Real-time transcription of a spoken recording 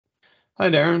Hi,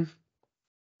 Darren.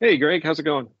 Hey Greg, how's it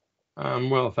going?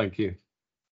 Well, thank you.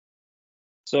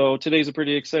 So today's a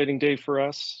pretty exciting day for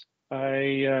us.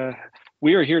 We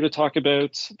are here to talk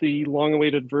about the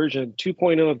long-awaited version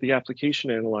 2.0 of the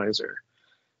application analyzer.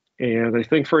 And I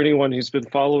think for anyone who's been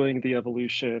following the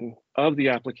evolution of the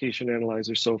application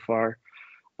analyzer so far,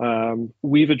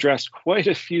 we've addressed quite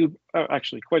a few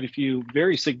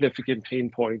very significant pain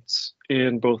points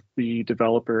in both the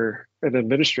developer and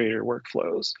administrator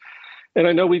workflows. And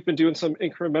I know we've been doing some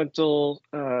incremental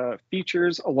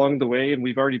features along the way, and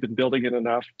we've already been building it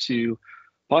enough to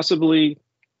possibly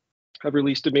have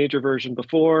released a major version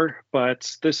before, but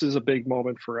this is a big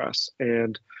moment for us.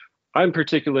 And I'm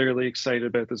particularly excited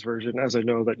about this version, as I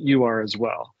know that you are as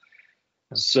well.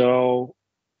 So,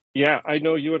 yeah, I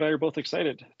know you and I are both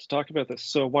excited to talk about this.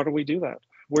 So, why don't we do that?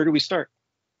 Where do we start?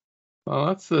 Well,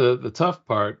 that's the tough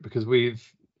part because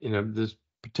there's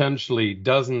potentially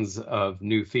dozens of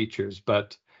new features,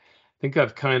 but I think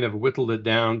I've kind of whittled it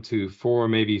down to four,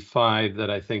 maybe five that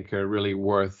I think are really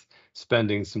worth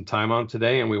spending some time on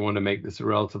today. And we want to make this a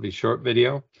relatively short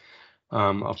video.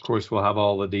 Of course, we'll have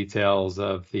all the details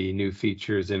of the new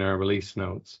features in our release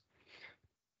notes.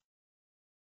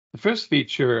 The first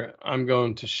feature I'm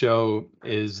going to show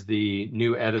is the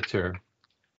new editor.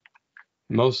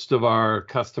 Most of our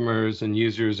customers and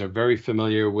users are very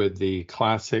familiar with the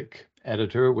classic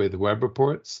editor with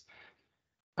WebReports.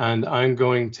 And I'm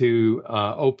going to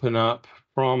open up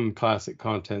from Classic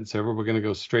Content Server. We're going to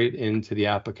go straight into the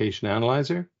application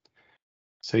analyzer.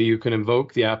 So you can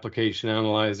invoke the application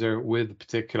analyzer with a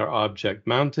particular object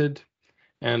mounted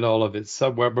and all of its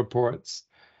sub-web reports.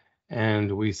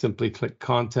 And we simply click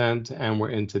Content and we're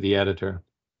into the editor.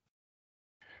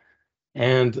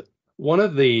 And one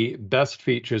of the best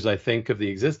features, I think, of the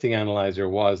existing analyzer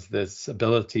was this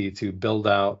ability to build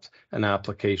out an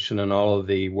application and all of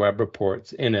the web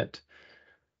reports in it.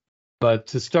 But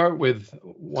to start with,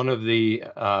 one of the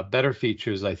better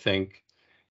features, I think,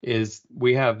 is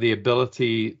we have the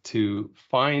ability to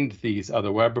find these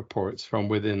other web reports from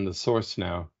within the source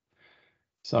now.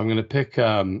 So I'm going to pick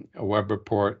a web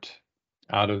report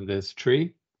out of this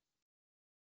tree.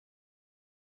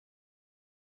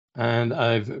 And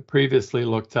I've previously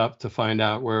looked up to find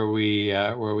out where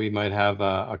we might have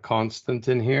a constant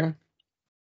in here.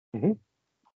 Mm-hmm.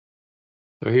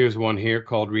 So here's one here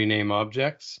called rename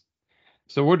objects.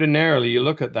 So ordinarily you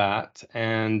look at that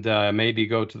and maybe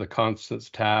go to the constants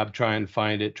tab, try and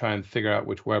find it, try and figure out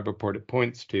which web report it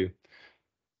points to.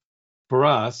 For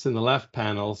us in the left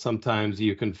panel, sometimes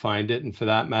you can find it, and for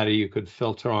that matter, you could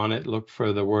filter on it, look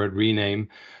for the word rename.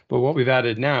 But what we've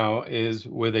added now is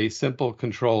with a simple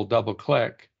control double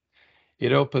click,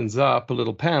 it opens up a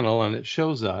little panel and it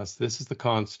shows us this is the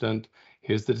constant,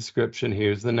 here's the description,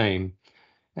 here's the name.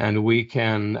 And we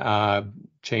can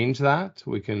change that.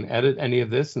 We can edit any of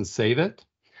this and save it.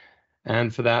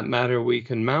 And for that matter, we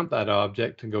can mount that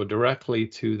object and go directly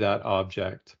to that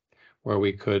object where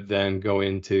we could then go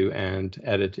into and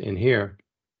edit in here.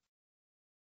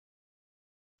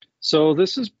 So,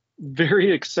 this is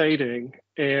very exciting,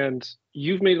 and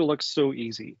you've made it look so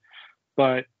easy.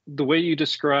 But the way you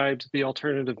described the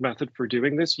alternative method for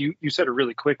doing this, you said it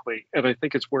really quickly, and I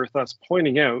think it's worth us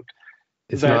pointing out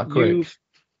It's that not quick.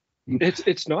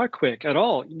 it's not quick at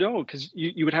all. No, because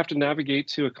you would have to navigate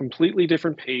to a completely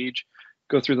different page,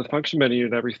 go through the function menu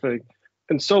and everything.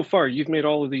 And so far, you've made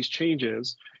all of these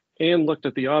changes and looked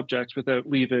at the objects without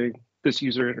leaving this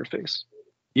user interface.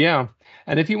 Yeah,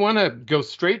 and if you want to go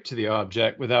straight to the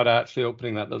object without actually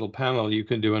opening that little panel, you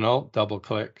can do an Alt double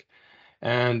click.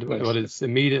 And what Nice. it's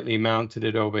immediately mounted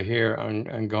it over here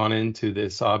and gone into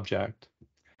this object.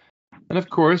 And of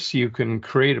course, you can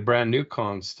create a brand new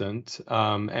constant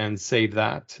and save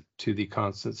that to the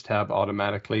constants tab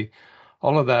automatically.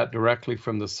 All of that directly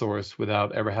from the source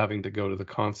without ever having to go to the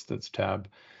constants tab.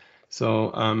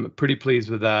 So I'm pretty pleased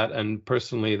with that. And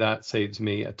personally, that saves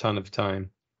me a ton of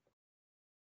time.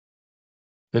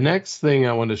 The next thing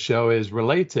I want to show is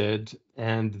related,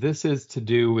 and this is to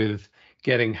do with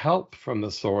getting help from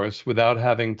the source without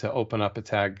having to open up a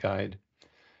tag guide.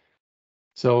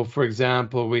 So for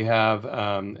example, we have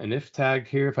an if tag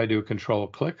here. If I do a control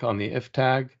click on the if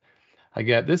tag,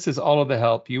 this is all of the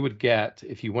help you would get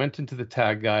if you went into the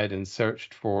tag guide and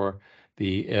searched for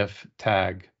the if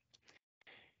tag.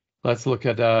 Let's look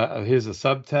at, here's a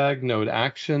sub tag, node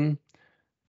action.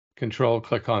 Control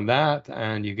click on that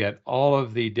and you get all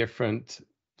of the different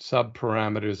sub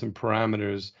parameters and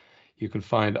parameters. You can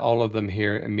find all of them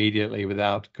here immediately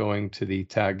without going to the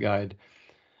tag guide.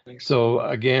 Nice. So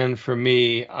again, for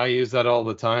me, I use that all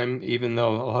the time, even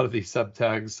though a lot of these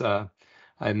subtags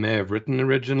I may have written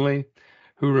originally.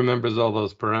 Who remembers all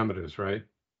those parameters, right?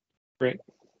 Right.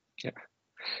 Yeah.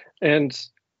 And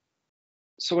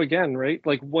so again, right,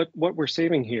 like what we're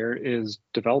saving here is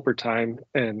developer time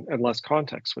and less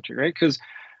context switching, right? Because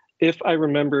if I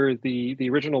remember the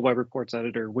original web reports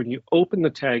editor, when you open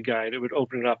the tag guide, it would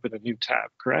open it up in a new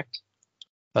tab, correct?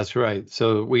 That's right.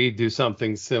 So we do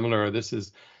something similar. This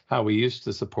is how we used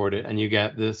to support it. And you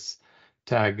get this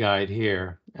tag guide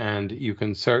here, and you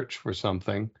can search for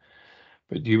something,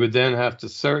 but you would then have to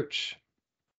search,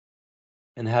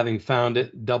 and having found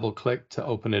it, double click to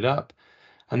open it up.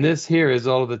 And this here is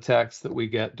all of the text that we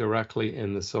get directly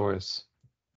in the source.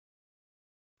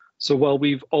 So while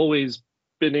we've always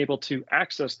been able to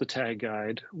access the tag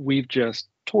guide, we've just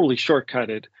totally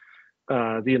shortcutted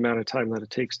the amount of time that it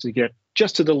takes to get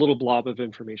just to the little blob of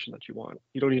information that you want.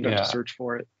 You don't even have to Yeah, search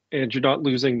for it, and you're not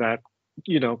losing that,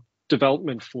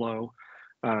 development flow,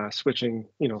 switching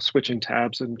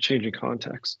tabs and changing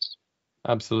contexts.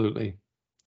 absolutely.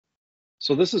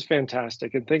 So this is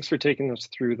fantastic, and thanks for taking us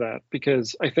through that,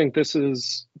 because I think this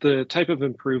is the type of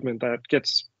improvement that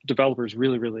gets developers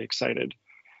really, really excited.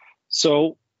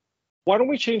 So why don't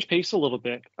we change pace a little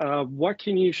bit? What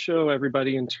can you show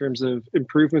everybody in terms of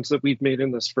improvements that we've made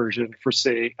in this version for,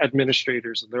 say,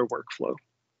 administrators and their workflow?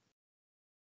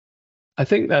 I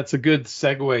think that's a good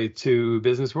segue to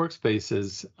business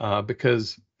workspaces,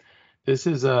 because this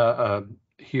is a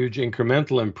huge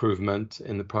incremental improvement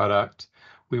in the product.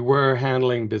 We were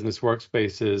handling business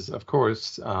workspaces, of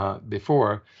course,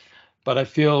 before, but I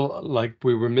feel like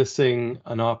we were missing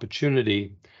an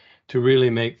opportunity to really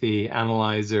make the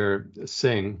analyzer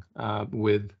sing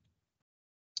with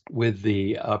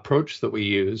the approach that we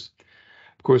use.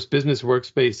 Of course, business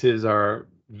workspaces are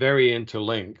very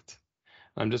interlinked.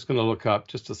 I'm just going to look up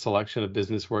just a selection of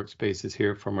business workspaces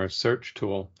here from our search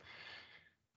tool.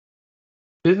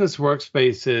 Business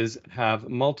workspaces have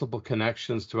multiple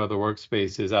connections to other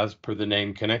workspaces, as per the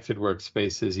name connected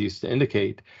workspaces used to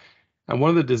indicate. And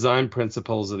one of the design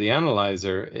principles of the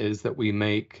analyzer is that we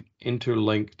make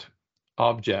interlinked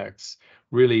objects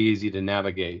really easy to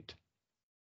navigate.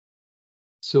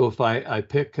 So if I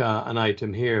pick an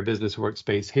item here, business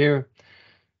workspace here,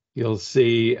 you'll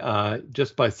see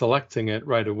just by selecting it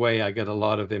right away, I get a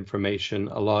lot of information,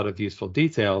 a lot of useful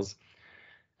details,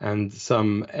 and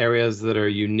some areas that are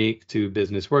unique to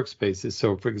business workspaces.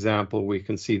 So for example, we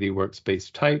can see the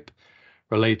workspace type,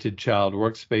 related child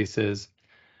workspaces,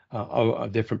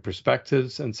 different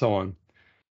perspectives, and so on.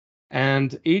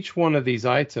 And each one of these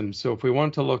items, so if we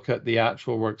want to look at the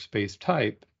actual workspace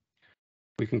type,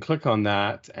 we can click on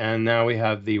that, and now we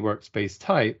have the workspace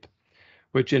type,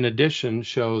 which in addition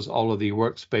shows all of the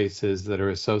workspaces that are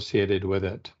associated with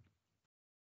it.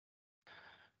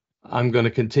 I'm going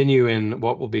to continue in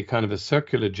what will be kind of a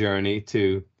circular journey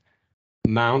to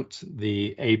mount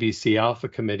the ABC Alpha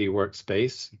Committee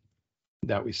workspace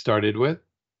that we started with.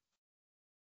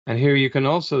 And here you can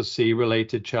also see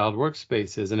related child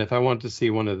workspaces. And if I want to see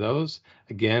one of those,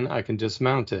 again, I can just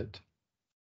mount it.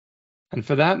 And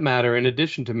for that matter, in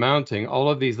addition to mounting, all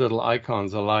of these little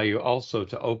icons allow you also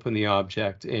to open the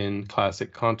object in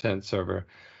Classic Content Server.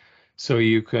 So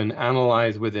you can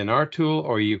analyze within our tool,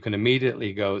 or you can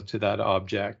immediately go to that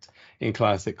object in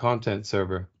Classic Content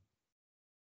Server.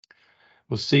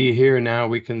 We'll see here now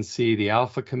we can see the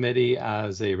Alpha Committee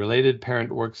as a related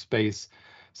parent workspace.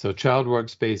 So child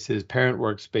workspaces, parent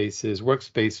workspaces,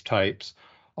 workspace types,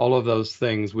 all of those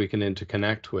things we can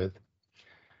interconnect with.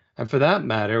 And for that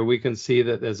matter, we can see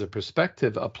that there's a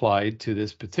perspective applied to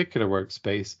this particular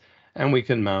workspace, and we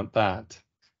can mount that.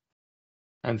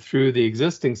 And through the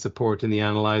existing support in the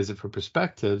analyzer for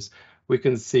perspectives, we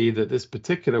can see that this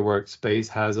particular workspace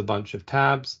has a bunch of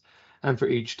tabs. And for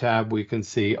each tab, we can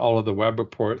see all of the web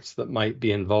reports that might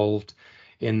be involved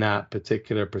in that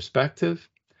particular perspective.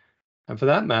 And for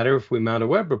that matter, if we mount a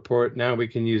web report, now we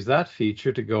can use that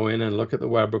feature to go in and look at the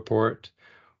web report,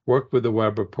 work with the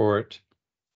web report,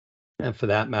 and for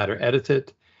that matter, edit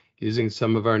it using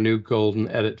some of our new golden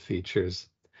edit features.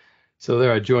 So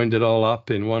there, I joined it all up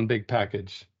in one big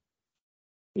package.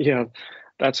 Yeah,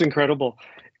 that's incredible.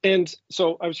 And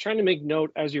so I was trying to make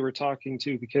note as you were talking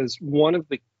too, because one of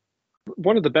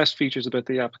the best features about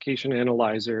the application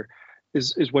analyzer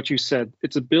is what you said,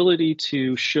 its ability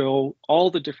to show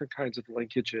all the different kinds of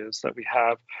linkages that we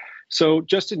have. So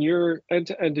just in your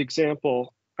end-to-end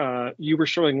example, you were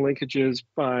showing linkages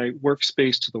by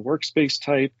workspace to the workspace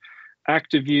type,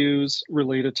 active views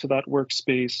related to that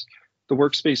workspace, the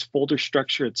workspace folder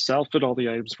structure itself and all the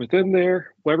items within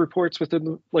there, web reports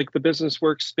within the business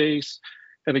workspace,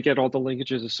 and again, all the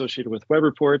linkages associated with web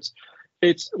reports.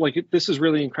 It's like, this is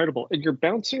really incredible. And you're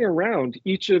bouncing around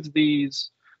each of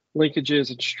these linkages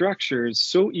and structures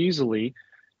so easily.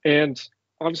 And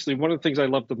honestly, one of the things I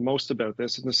love the most about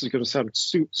this, and this is going to sound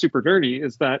super nerdy,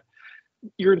 is that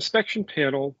your inspection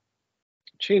panel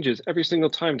changes every single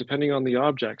time depending on the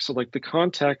object. So like the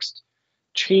context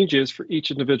changes for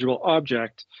each individual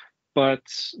object, but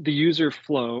the user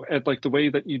flow and like the way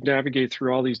that you navigate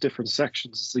through all these different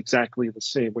sections is exactly the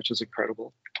same, which is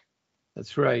incredible.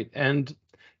 That's right. And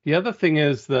the other thing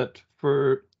is that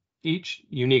for each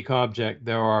unique object,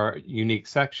 there are unique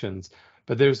sections,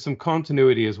 but there's some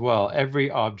continuity as well.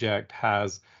 Every object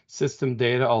has system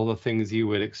data, all the things you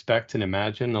would expect and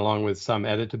imagine, along with some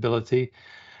editability,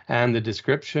 and the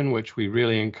description, which we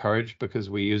really encourage because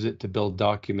we use it to build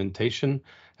documentation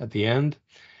at the end.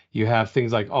 You have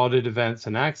things like audit events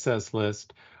and access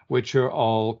list, which are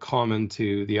all common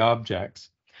to the objects.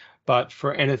 But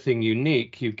for anything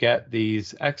unique, you get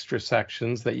these extra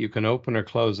sections that you can open or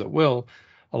close at will,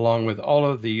 along with all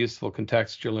of the useful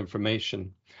contextual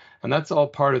information. And that's all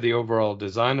part of the overall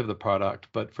design of the product.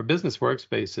 But for business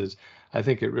workspaces, I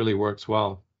think it really works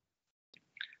well.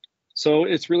 So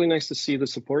it's really nice to see the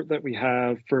support that we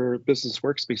have for business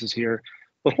workspaces here.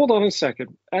 But hold on a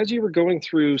second. As you were going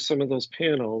through some of those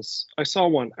panels, I saw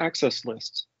one, access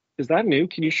list. Is that new?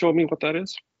 Can you show me what that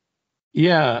is?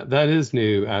 Yeah, that is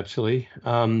new, actually.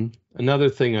 Another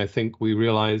thing I think we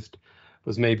realized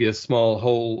was maybe a small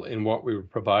hole in what we were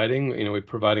providing. You know, we're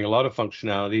providing a lot of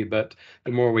functionality, but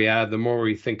the more we add, the more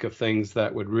we think of things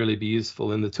that would really be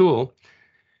useful in the tool.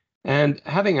 And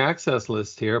having access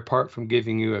list here, apart from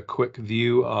giving you a quick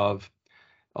view of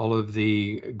all of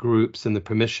the groups and the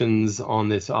permissions on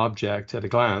this object at a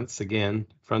glance, again,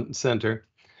 front and center.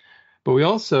 But we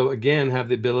also, again, have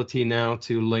the ability now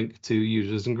to link to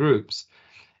users and groups.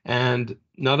 And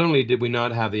not only did we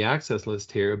not have the access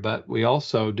list here, but we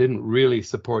also didn't really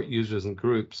support users and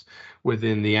groups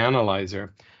within the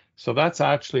analyzer. So that's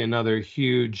actually another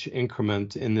huge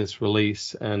increment in this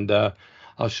release. And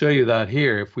I'll show you that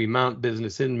here. If we mount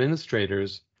business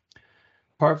administrators,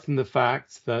 apart from the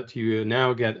fact that you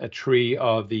now get a tree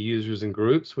of the users and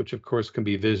groups, which of course can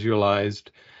be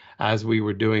visualized as we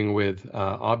were doing with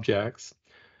objects,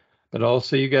 but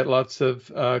also you get lots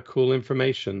of cool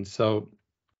information. So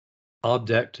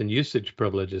object and usage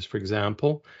privileges, for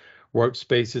example,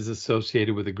 workspaces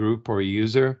associated with a group or a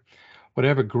user,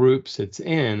 whatever groups it's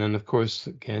in. And of course,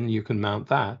 again, you can mount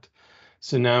that.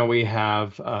 So now we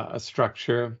have a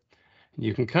structure.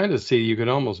 You can kind of see, you could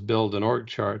almost build an org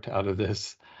chart out of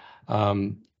this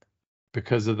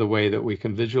because of the way that we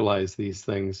can visualize these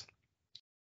things.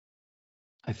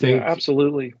 I think Yeah,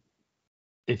 absolutely.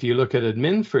 if you look at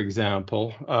admin, for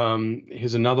example,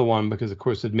 here's another one because, of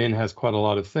course, admin has quite a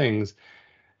lot of things.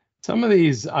 Some of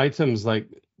these items, like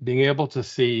being able to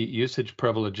see usage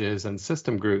privileges and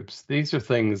system groups, these are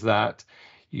things that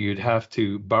you'd have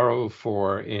to borrow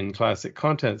for in Classic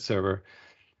Content Server.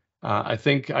 I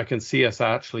think I can see us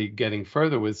actually getting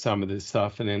further with some of this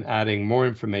stuff and then adding more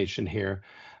information here.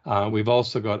 We've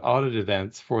also got audit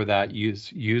events for that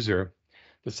user.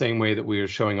 The same way that we are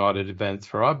showing audit events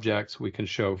for objects, we can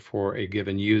show for a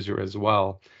given user as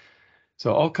well.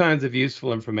 So all kinds of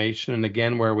useful information. And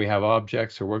again, where we have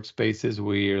objects or workspaces,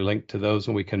 we are linked to those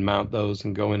and we can mount those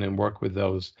and go in and work with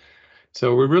those.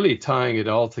 So we're really tying it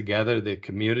all together, the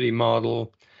community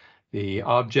model, the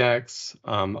objects,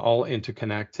 all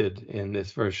interconnected in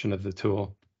this version of the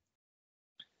tool.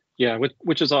 Yeah,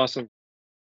 which is awesome.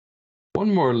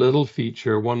 One more little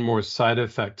feature, one more side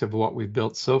effect of what we've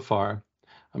built so far.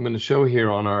 I'm going to show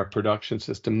here on our production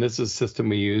system. This is a system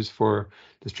we use for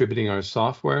distributing our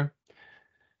software.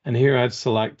 And here I've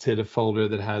selected a folder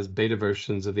that has beta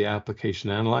versions of the application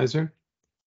analyzer.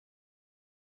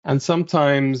 And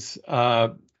sometimes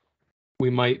we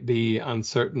might be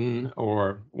uncertain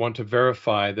or want to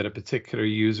verify that a particular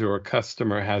user or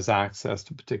customer has access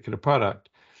to a particular product.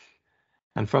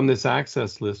 And from this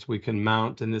access list, we can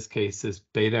mount, in this case, this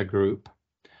beta group.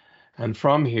 And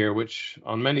from here, which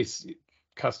on many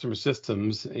customer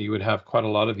systems, you would have quite a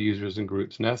lot of users and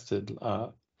groups nested,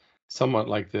 somewhat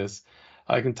like this.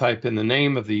 I can type in the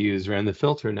name of the user, and the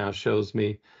filter now shows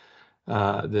me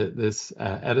that this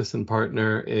Edison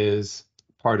partner is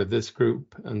part of this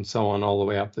group, and so on all the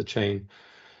way up the chain.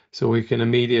 So we can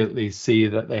immediately see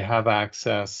that they have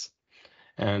access,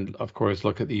 and of course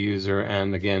look at the user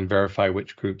and again verify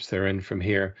which groups they're in from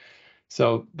here.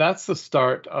 So that's the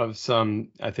start of some,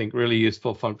 I think, really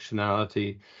useful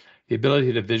functionality. The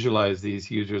ability to visualize these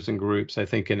users and groups, I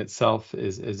think, in itself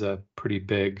is a pretty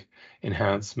big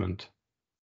enhancement.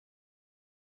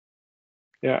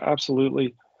 Yeah,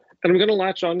 absolutely. And I'm going to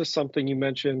latch on to something you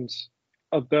mentioned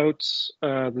about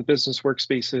the business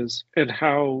workspaces and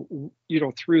how,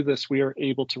 through this we are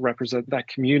able to represent that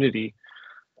community.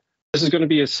 This is going to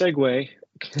be a segue.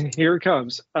 Here it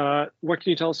comes. What can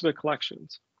you tell us about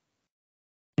collections?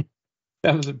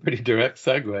 That was a pretty direct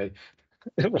segue.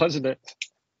 Wasn't it?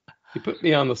 You put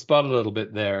me on the spot a little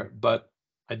bit there, but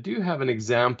I do have an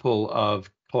example of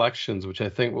collections, which I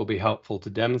think will be helpful to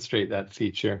demonstrate that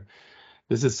feature.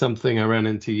 This is something I ran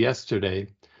into yesterday.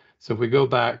 So if we go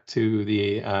back to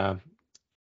the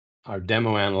our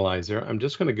demo analyzer, I'm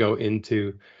just going to go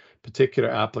into a particular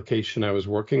application I was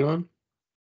working on.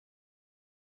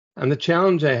 And the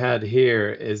challenge I had here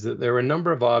is that there were a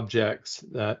number of objects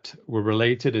that were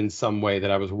related in some way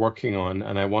that I was working on,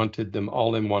 and I wanted them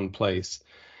all in one place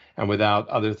and without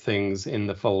other things in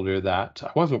the folder that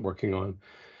I wasn't working on.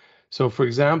 So for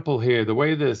example, here, the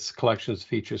way this collections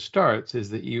feature starts is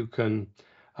that you can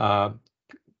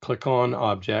click on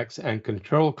objects and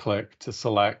control click to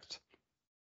select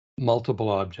multiple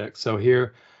objects. So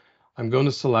here, I'm going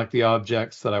to select the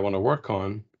objects that I want to work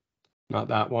on, not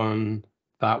that one,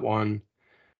 that one.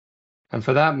 And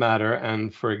for that matter,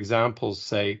 and for example's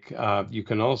sake, you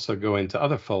can also go into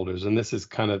other folders. And this is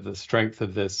kind of the strength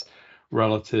of this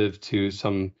relative to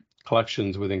some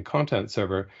collections within Content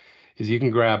Server, is you can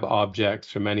grab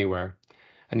objects from anywhere.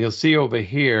 And you'll see over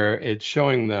here, it's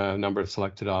showing the number of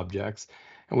selected objects.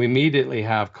 And we immediately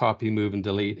have copy, move, and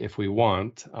delete if we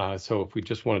want. So if we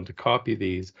just wanted to copy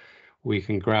these, we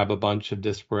can grab a bunch of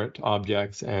disparate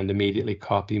objects and immediately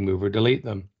copy, move, or delete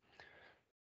them.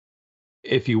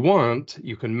 If you want,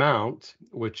 you can mount,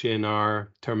 which in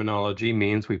our terminology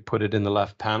means we put it in the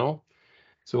left panel.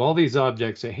 So all these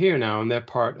objects are here now, and they're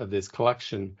part of this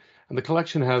collection. And the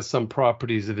collection has some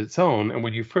properties of its own. And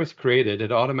when you first create it,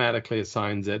 it automatically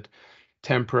assigns it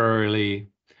temporarily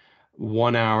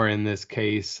 1 hour, in this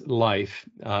case, life,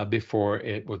 before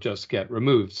it will just get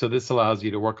removed. So this allows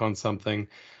you to work on something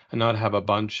and not have a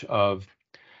bunch of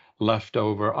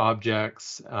leftover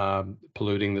objects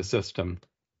polluting the system.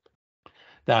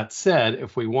 That said,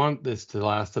 if we want this to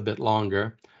last a bit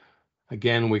longer,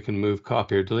 again, we can move,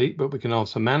 copy, or delete, but we can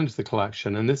also manage the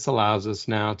collection. And this allows us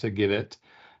now to give it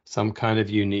some kind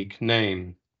of unique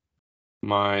name.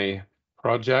 My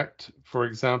project, for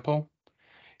example.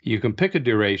 You can pick a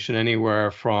duration anywhere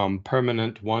from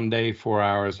permanent, 1 day, 4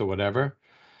 hours, or whatever.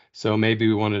 So maybe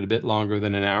we want it a bit longer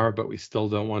than an hour, but we still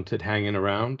don't want it hanging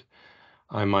around.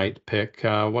 I might pick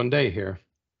 1 day here.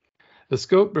 The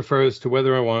scope refers to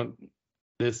whether I want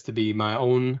this to be my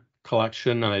own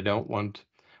collection and I don't want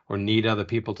or need other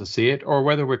people to see it, or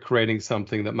whether we're creating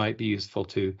something that might be useful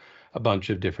to a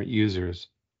bunch of different users.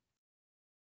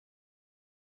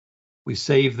 We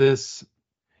save this.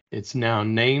 It's now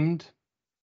named,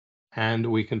 and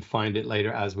we can find it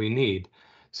later as we need.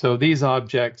 So these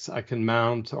objects I can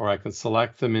mount, or I can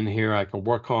select them in here. I can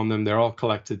work on them. They're all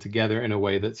collected together in a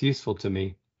way that's useful to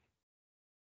me.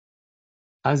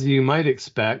 As you might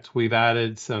expect, we've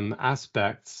added some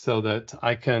aspects so that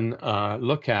I can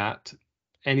look at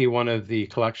any one of the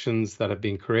collections that have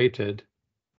been created.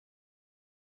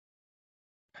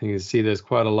 And you can see there's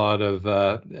quite a lot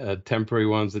of temporary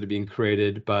ones that have been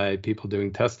created by people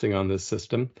doing testing on this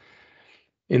system.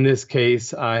 In this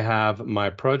case, I have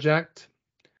my project.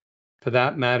 For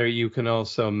that matter, you can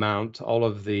also mount all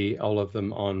of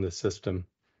them on the system.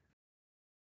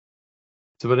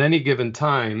 So at any given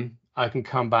time, I can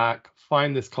come back,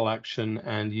 find this collection,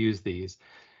 and use these.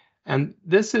 And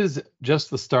this is just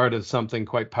the start of something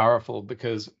quite powerful,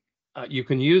 because you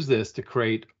can use this to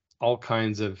create all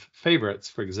kinds of favorites,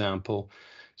 for example.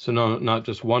 So not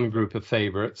just one group of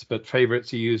favorites, but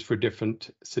favorites you use for different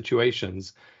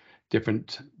situations,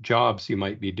 different jobs you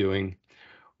might be doing.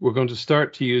 We're going to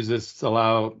start to use this to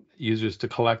allow users to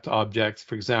collect objects.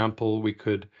 For example, we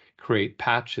could create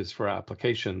patches for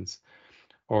applications,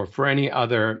 or for any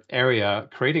other area,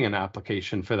 creating an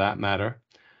application for that matter,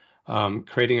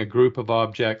 creating a group of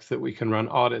objects that we can run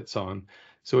audits on.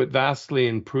 So it vastly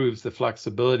improves the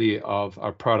flexibility of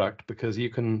our product, because you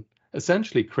can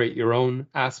essentially create your own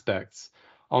aspects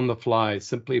on the fly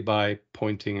simply by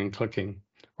pointing and clicking,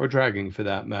 or dragging for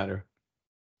that matter.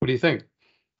 What do you think?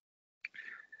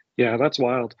 Yeah, that's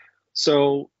wild.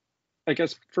 So I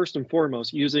guess first and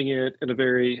foremost, using it in a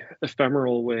very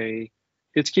ephemeral way,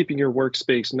 it's keeping your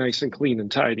workspace nice and clean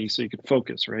and tidy so you can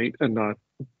focus, right? And not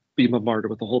be bombarded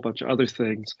with a whole bunch of other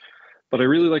things. But I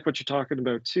really like what you're talking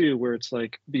about too, where it's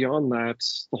like beyond that,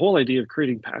 the whole idea of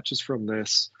creating patches from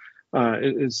this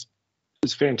is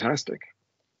fantastic.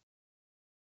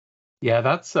 Yeah,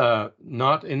 that's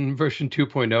not in version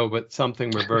 2.0, but something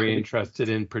we're very interested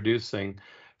in producing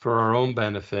for our own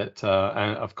benefit,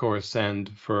 and of course, and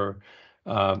for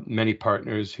many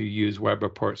partners who use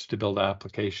WebReports to build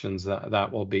applications,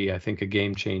 that will be, I think, a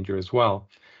game changer as well.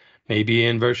 Maybe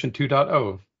in version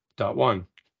 2.0.1.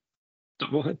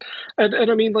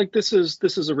 And I mean, like, this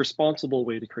is a responsible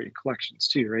way to create collections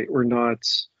too, right? We're not,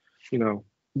 you know,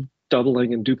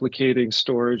 doubling and duplicating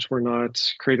storage. We're not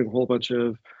creating a whole bunch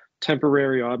of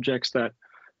temporary objects that,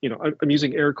 you know, I'm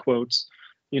using air quotes,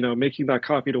 you know, making that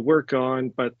copy to work on,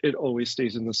 but it always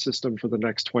stays in the system for the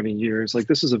next 20 years. Like,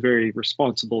 this is a very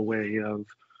responsible way of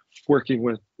working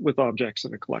with objects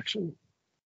in a collection.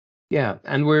 Yeah,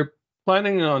 and we're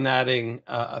planning on adding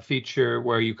a feature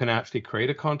where you can actually create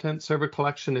a content server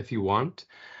collection if you want.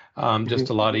 Just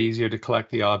a lot easier to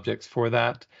collect the objects for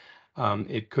that.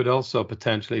 It could also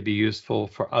potentially be useful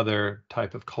for other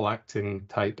type of collecting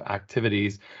type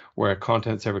activities where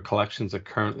content server collections are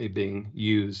currently being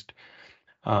used.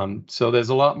 So there's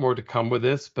a lot more to come with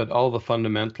this, but all the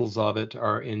fundamentals of it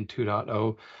are in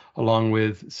 2.0, along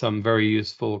with some very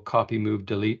useful copy, move,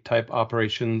 delete type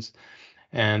operations.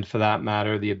 And for that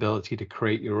matter, the ability to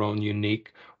create your own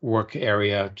unique work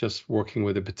area, just working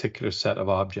with a particular set of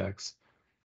objects.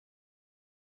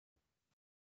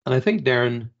 And I think,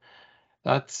 Darren,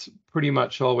 that's pretty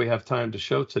much all we have time to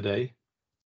show today.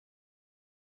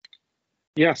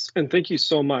 Yes, and thank you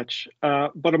so much.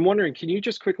 But I'm wondering, can you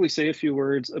just quickly say a few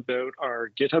words about our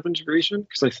GitHub integration?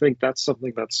 Because I think that's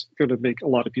something that's going to make a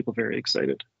lot of people very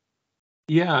excited.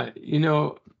 Yeah, you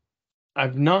know,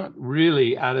 I've not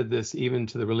really added this even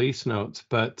to the release notes,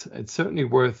 but it's certainly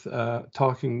worth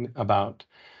talking about.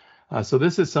 So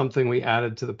this is something we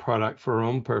added to the product for our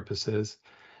own purposes.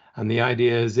 And the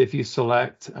idea is if you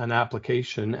select an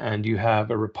application and you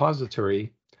have a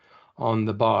repository on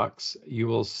the box, you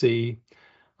will see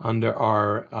under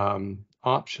our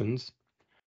options,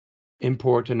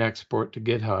 import and export to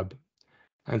GitHub.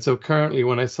 And so currently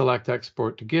when I select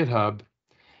export to GitHub,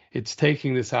 it's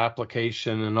taking this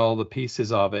application and all the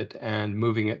pieces of it and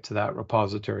moving it to that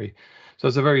repository. So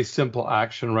it's a very simple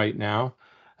action right now.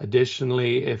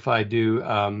 Additionally, if I do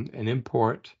an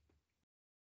import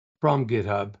from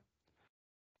GitHub,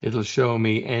 it'll show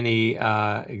me any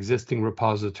existing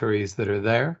repositories that are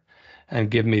there and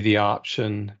give me the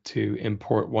option to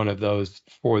import one of those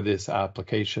for this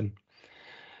application.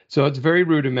 So it's very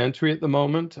rudimentary at the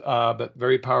moment, but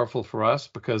very powerful for us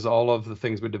because all of the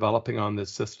things we're developing on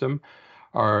this system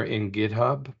are in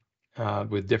GitHub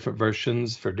with different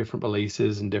versions for different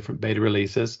releases and different beta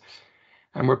releases.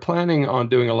 And we're planning on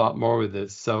doing a lot more with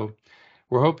this. So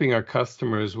we're hoping our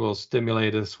customers will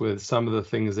stimulate us with some of the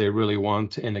things they really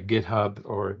want in a GitHub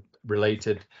or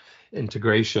related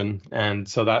integration. And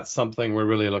so that's something we're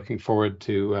really looking forward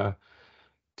to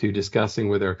discussing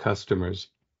with our customers.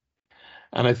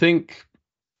 And I think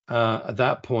at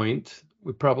that point,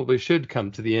 we probably should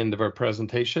come to the end of our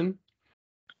presentation.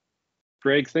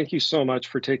 Greg, thank you so much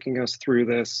for taking us through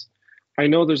this. I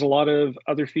know there's a lot of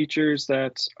other features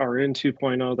that are in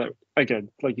 2.0 that, again,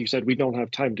 like you said, we don't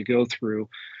have time to go through,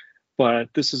 but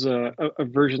this is a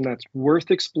version that's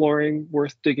worth exploring,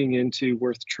 worth digging into,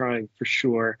 worth trying for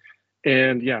sure.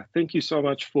 And yeah, thank you so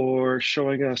much for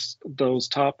showing us those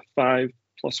top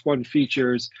 5+1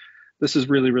 features. This is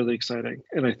really, really exciting.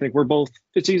 And I think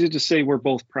it's easy to say we're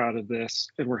both proud of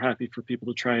this and we're happy for people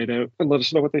to try it out and let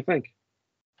us know what they think.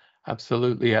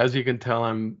 Absolutely. As you can tell,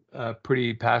 I'm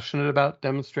pretty passionate about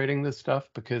demonstrating this stuff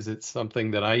because it's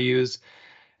something that I use,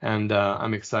 and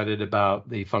I'm excited about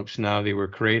the functionality we're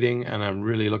creating, and I'm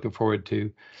really looking forward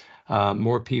to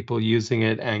more people using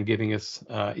it and giving us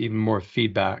even more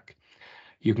feedback.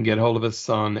 You can get hold of us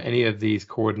on any of these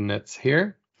coordinates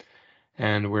here,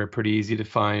 and we're pretty easy to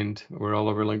find. We're all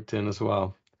over LinkedIn as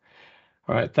well.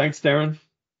 All right. Thanks, Darren.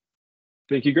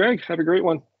 Thank you, Greg. Have a great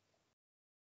one.